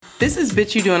This is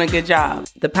Bitch You Doing a Good Job,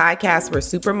 the podcast where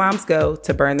super moms go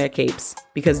to burn their capes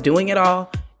because doing it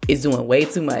all is doing way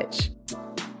too much.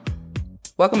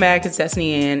 Welcome back to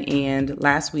Destiny Ann, and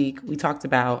last week we talked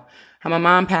about how my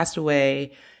mom passed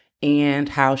away and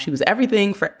how she was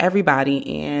everything for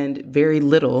everybody and very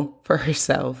little for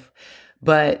herself.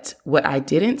 But what I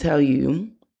didn't tell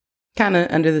you, kind of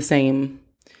under the same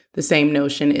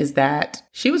notion, is that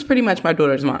she was pretty much my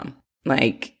daughter's mom.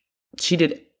 Like, she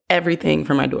did everything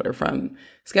for my daughter, from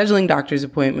scheduling doctor's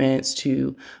appointments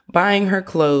to buying her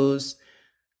clothes.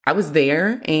 I was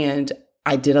there and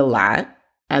I did a lot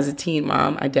as a teen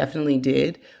mom. I definitely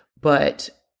did. But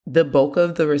the bulk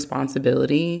of the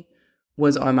responsibility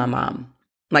was on my mom.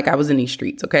 Like, I was in these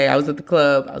streets, okay? I was at the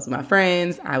club. I was with my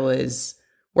friends. I was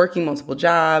working multiple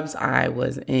jobs. I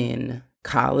was in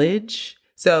college.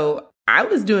 So I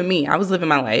was doing me. I was living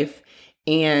my life.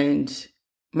 And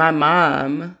my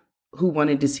mom, who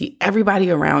wanted to see everybody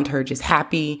around her just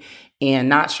happy and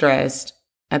not stressed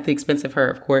at the expense of her,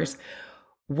 of course,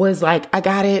 was like, I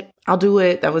got it. I'll do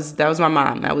it. That was my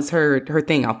mom. That was her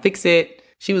thing. I'll fix it.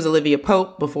 She was Olivia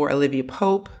Pope before Olivia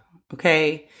Pope.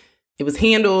 Okay. It was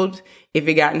handled if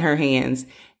it got in her hands.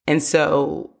 And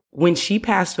so when she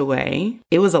passed away,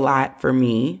 it was a lot for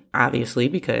me, obviously,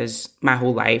 because my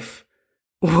whole life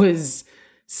was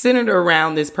centered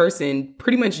around this person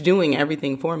pretty much doing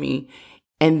everything for me.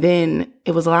 And then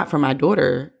it was a lot for my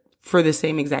daughter for the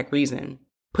same exact reason.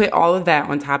 Put all of that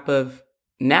on top of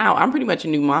now I'm pretty much a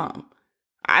new mom.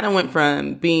 I done went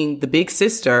from being the big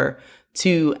sister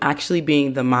to actually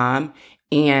being the mom.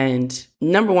 And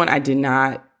number one, I did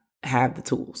not have the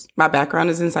tools. My background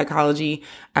is in psychology.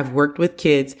 I've worked with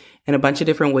kids in a bunch of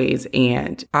different ways,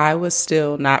 and I was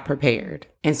still not prepared.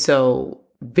 And so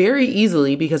very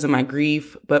easily, because of my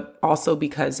grief, but also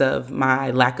because of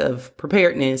my lack of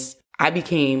preparedness, I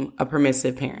became a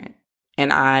permissive parent.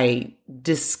 And I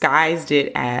disguised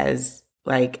it as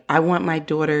like, I want my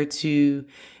daughter to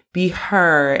be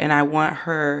her, and I want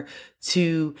her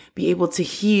to be able to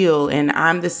heal, and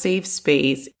I'm the safe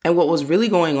space. And what was really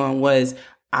going on was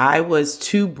I was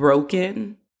too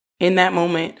broken in that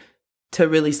moment to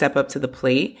really step up to the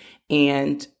plate.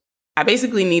 And I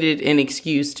basically needed an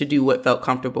excuse to do what felt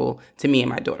comfortable to me and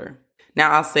my daughter.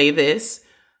 Now, I'll say this.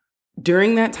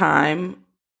 During that time,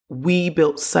 we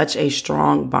built such a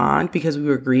strong bond because we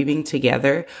were grieving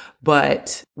together,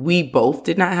 but we both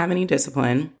did not have any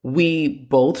discipline. We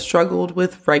both struggled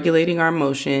with regulating our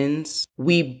emotions.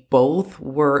 We both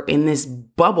were in this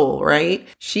bubble, right?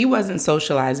 She wasn't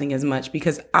socializing as much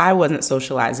because I wasn't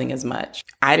socializing as much.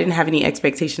 I didn't have any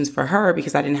expectations for her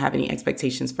because I didn't have any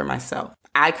expectations for myself.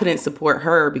 I couldn't support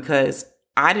her because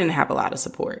I didn't have a lot of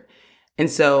support. And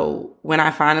so when I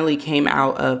finally came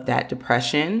out of that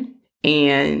depression,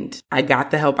 and I got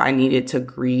the help I needed to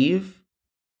grieve,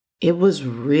 it was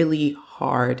really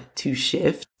hard to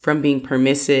shift from being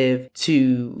permissive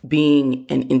to being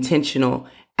an intentional,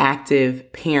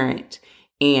 active parent.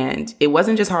 And it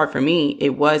wasn't just hard for me,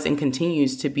 it was and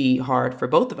continues to be hard for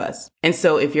both of us. And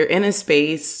so if you're in a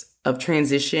space of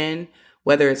transition,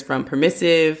 whether it's from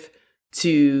permissive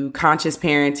to conscious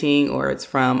parenting, or it's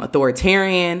from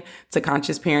authoritarian to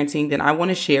conscious parenting, then I want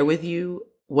to share with you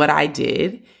what I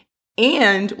did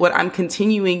and what I'm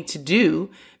continuing to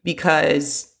do,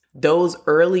 because those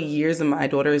early years of my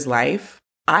daughter's life,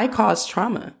 I caused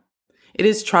trauma. It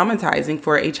is traumatizing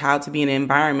for a child to be in an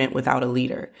environment without a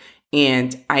leader.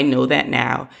 And I know that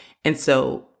now. And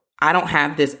so I don't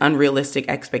have this unrealistic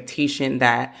expectation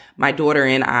that my daughter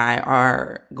and I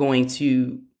are going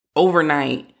to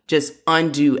overnight just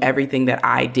undo everything that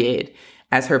I did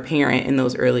as her parent in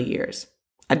those early years.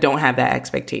 I don't have that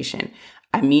expectation.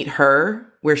 I meet her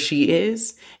where she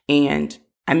is, and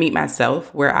I meet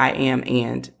myself where I am.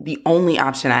 And the only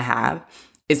option I have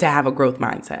is to have a growth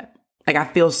mindset. Like, I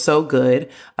feel so good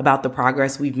about the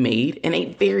progress we've made in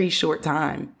a very short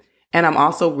time. And I'm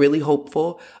also really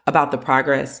hopeful about the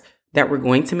progress that we're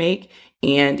going to make.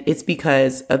 And it's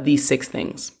because of these 6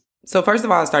 things. So first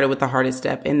of all, I started with the hardest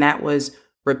step, and that was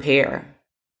repair.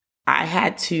 I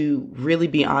had to really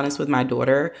be honest with my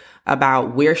daughter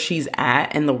about where she's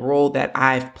at and the role that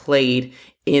I've played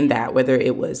in that, whether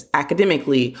it was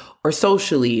academically or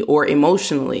socially or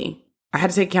emotionally. I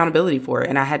had to take accountability for it.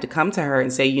 And I had to come to her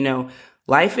and say,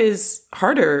 life is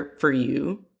harder for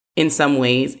you in some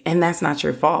ways, and that's not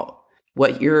your fault.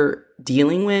 What you're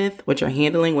dealing with, what you're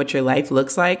handling, what your life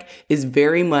looks like is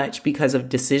very much because of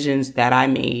decisions that I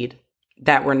made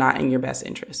that were not in your best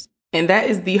interest. And that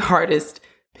is the hardest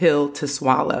pill to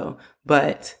swallow.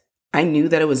 But I knew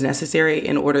that it was necessary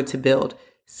in order to build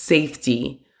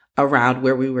safety around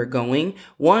where we were going.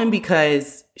 One,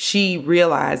 because she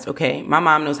realized, okay, my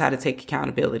mom knows how to take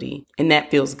accountability, and that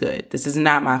feels good. This is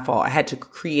not my fault. I had to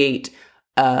create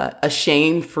a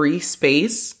shame-free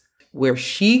space where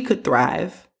she could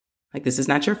thrive. Like, this is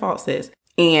not your fault, sis.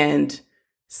 And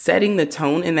setting the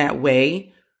tone in that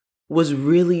way was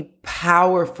really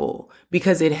powerful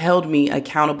because it held me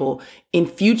accountable in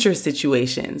future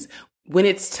situations. When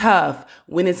it's tough,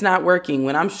 when it's not working,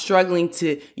 when I'm struggling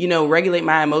to, regulate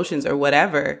my emotions or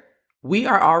whatever, we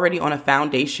are already on a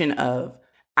foundation of,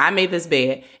 I made this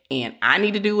bed and I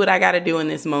need to do what I got to do in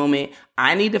this moment.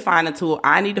 I need to find a tool.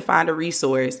 I need to find a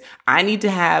resource. I need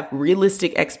to have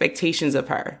realistic expectations of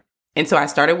her. And so I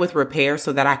started with repair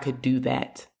so that I could do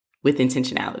that with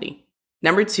intentionality.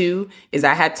 Number 2 is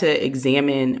I had to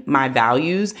examine my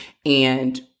values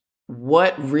and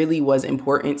what really was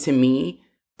important to me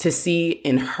to see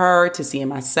in her, to see in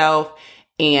myself.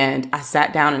 And I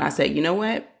sat down and I said, you know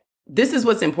what? This is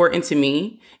what's important to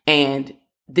me. And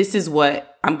this is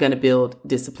what I'm going to build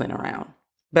discipline around.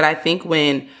 But I think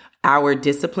when our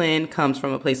discipline comes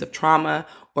from a place of trauma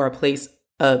or a place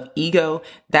of ego,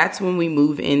 that's when we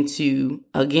move into,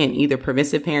 again, either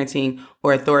permissive parenting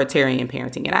or authoritarian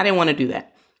parenting. And I didn't want to do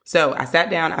that. So I sat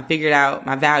down, I figured out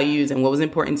my values and what was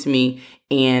important to me,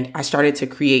 and I started to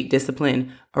create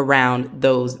discipline around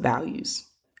those values.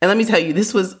 And let me tell you,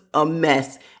 this was a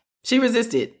mess. She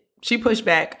resisted. She pushed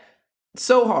back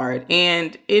so hard.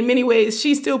 And in many ways,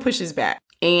 she still pushes back.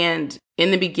 And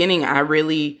in the beginning, I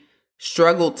really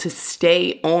struggled to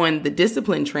stay on the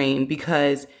discipline train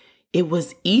because it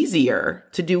was easier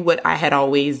to do what I had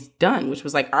always done, which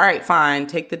was like, all right, fine,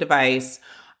 take the device.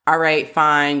 All right,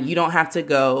 fine, you don't have to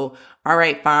go. All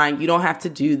right, fine, you don't have to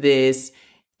do this.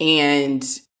 And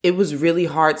it was really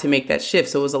hard to make that shift.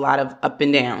 So it was a lot of up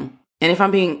and down. And if I'm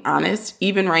being honest,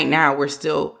 even right now, we're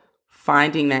still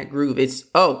finding that groove. It's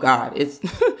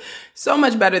so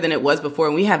much better than it was before.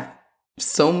 And we have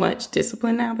so much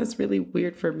discipline now. That's really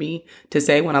weird for me to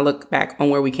say when I look back on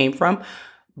where we came from.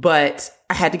 But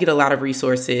I had to get a lot of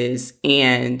resources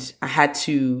and I had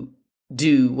to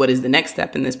do what is the next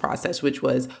step in this process, which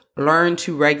was learn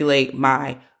to regulate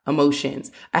my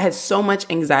emotions. I had so much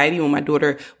anxiety when my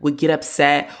daughter would get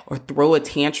upset or throw a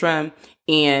tantrum.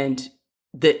 And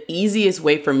the easiest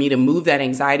way for me to move that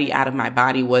anxiety out of my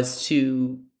body was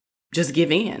to just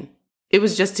give in. It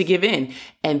was just to give in.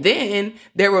 And then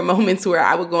there were moments where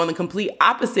I would go on the complete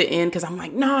opposite end because I'm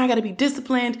like, no, I got to be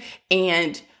disciplined.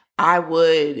 And I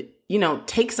would,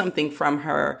 take something from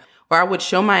her, or I would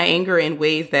show my anger in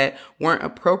ways that weren't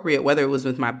appropriate, whether it was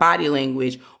with my body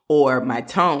language or my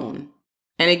tone.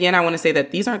 And again, I want to say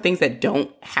that these aren't things that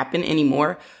don't happen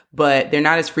anymore, but they're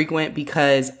not as frequent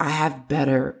because I have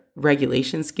better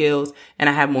regulation skills and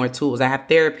I have more tools. I have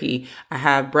therapy, I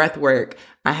have breath work,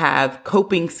 I have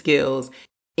coping skills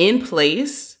in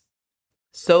place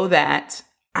so that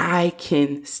I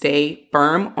can stay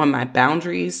firm on my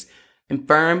boundaries and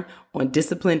firm on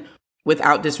discipline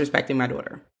without disrespecting my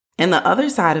daughter. And the other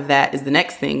side of that is the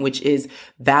next thing, which is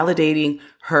validating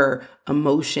her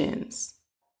emotions.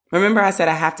 Remember, I said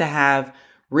I have to have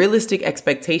realistic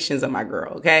expectations of my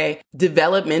girl, okay?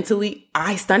 Developmentally,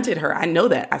 I stunted her. I know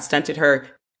that. I stunted her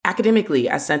academically.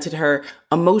 I stunted her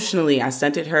emotionally. I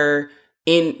stunted her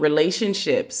in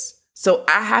relationships. So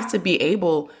I have to be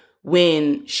able,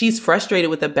 when she's frustrated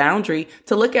with a boundary,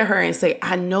 to look at her and say,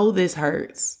 I know this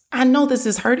hurts. I know this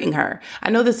is hurting her. I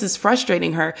know this is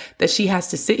frustrating her that she has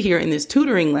to sit here in this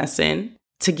tutoring lesson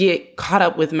to get caught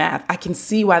up with math. I can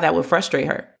see why that would frustrate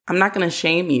her. I'm not going to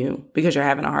shame you because you're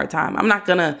having a hard time. I'm not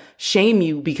going to shame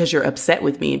you because you're upset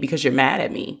with me and because you're mad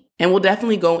at me. And we'll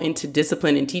definitely go into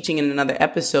discipline and teaching in another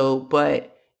episode.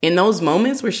 But in those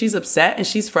moments where she's upset and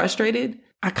she's frustrated,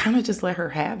 I kind of just let her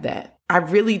have that. I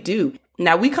really do.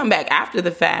 Now we come back after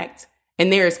the fact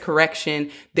and there is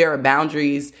correction, there are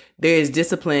boundaries, there is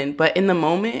discipline. But in the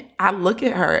moment, I look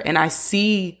at her and I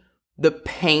see the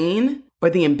pain or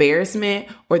the embarrassment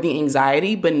or the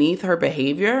anxiety beneath her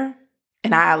behavior.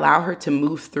 And I allow her to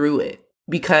move through it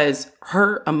because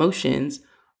her emotions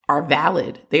are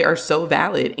valid. They are so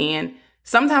valid. And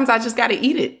sometimes I just got to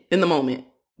eat it in the moment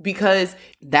because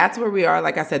that's where we are.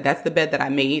 Like I said, that's the bed that I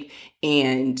made.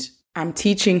 And I'm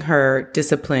teaching her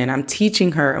discipline. I'm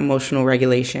teaching her emotional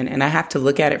regulation. And I have to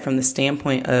look at it from the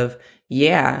standpoint of,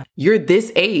 yeah, you're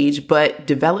this age, but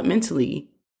developmentally,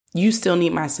 you still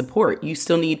need my support. You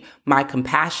still need my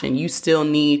compassion. You still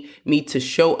need me to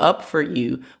show up for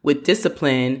you with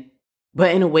discipline,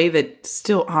 but in a way that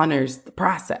still honors the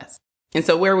process. And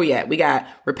so where are we at? We got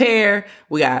repair.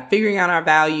 We got figuring out our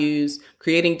values,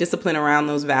 creating discipline around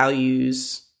those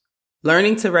values.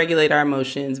 learning to regulate our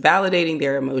emotions, validating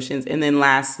their emotions. And then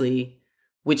lastly,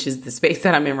 which is the space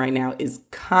that I'm in right now, is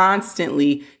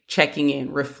constantly checking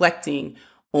in, reflecting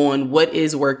on what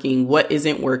is working, what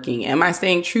isn't working. Am I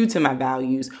staying true to my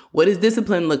values? What does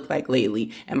discipline look like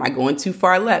lately? Am I going too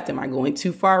far left? Am I going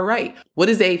too far right? What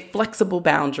is a flexible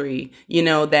boundary,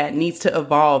 that needs to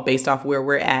evolve based off where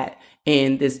we're at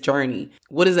in this journey?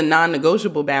 What is a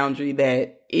non-negotiable boundary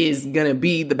that is going to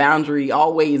be the boundary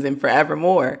always and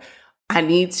forevermore? I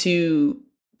need to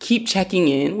keep checking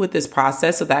in with this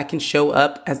process so that I can show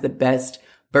up as the best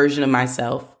version of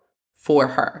myself for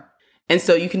her. And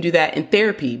so you can do that in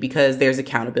therapy because there's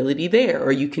accountability there,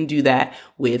 or you can do that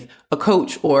with a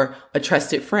coach or a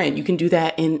trusted friend. You can do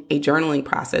that in a journaling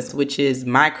process, which is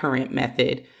my current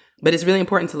method. But it's really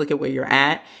important to look at where you're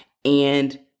at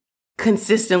and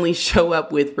consistently show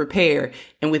up with repair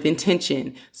and with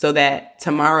intention so that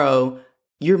tomorrow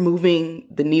you're moving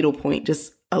the needle point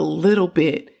just a little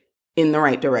bit in the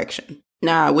right direction.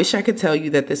 Now, I wish I could tell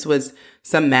you that this was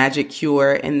some magic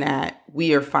cure and that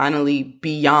we are finally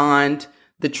beyond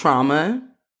the trauma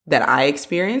that I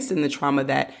experienced and the trauma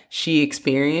that she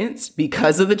experienced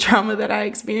because of the trauma that I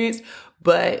experienced.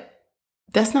 But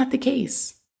that's not the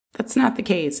case. That's not the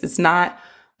case. It's not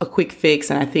a quick fix.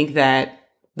 And I think that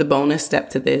the bonus step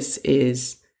to this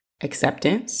is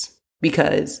acceptance,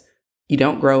 because you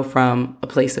don't grow from a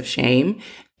place of shame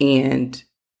and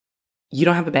you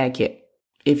don't have a bad kid.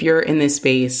 If you're in this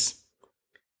space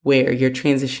where you're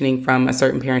transitioning from a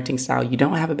certain parenting style, you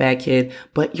don't have a bad kid,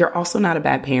 but you're also not a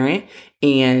bad parent.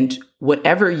 And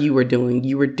whatever you were doing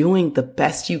the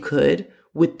best you could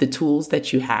with the tools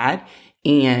that you had.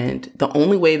 And the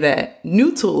only way that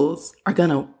new tools are going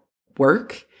to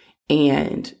work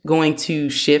and going to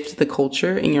shift the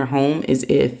culture in your home is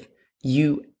if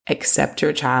you accept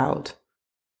your child.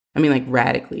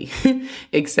 Radically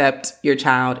accept your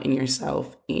child and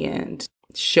yourself and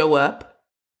show up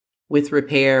with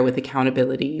repair, with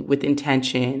accountability, with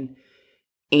intention,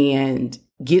 and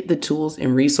get the tools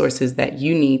and resources that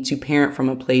you need to parent from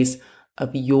a place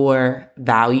of your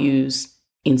values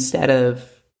instead of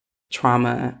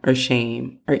trauma or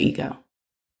shame or ego.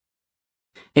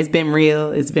 It's been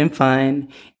real. It's been fun.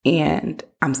 And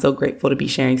I'm so grateful to be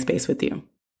sharing space with you.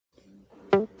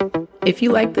 If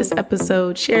you like this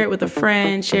episode, share it with a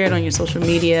friend, share it on your social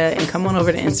media, and come on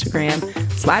over to Instagram,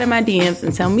 slide in my DMs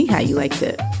and tell me how you liked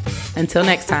it. Until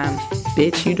next time,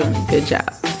 bitch, you doing a good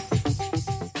job.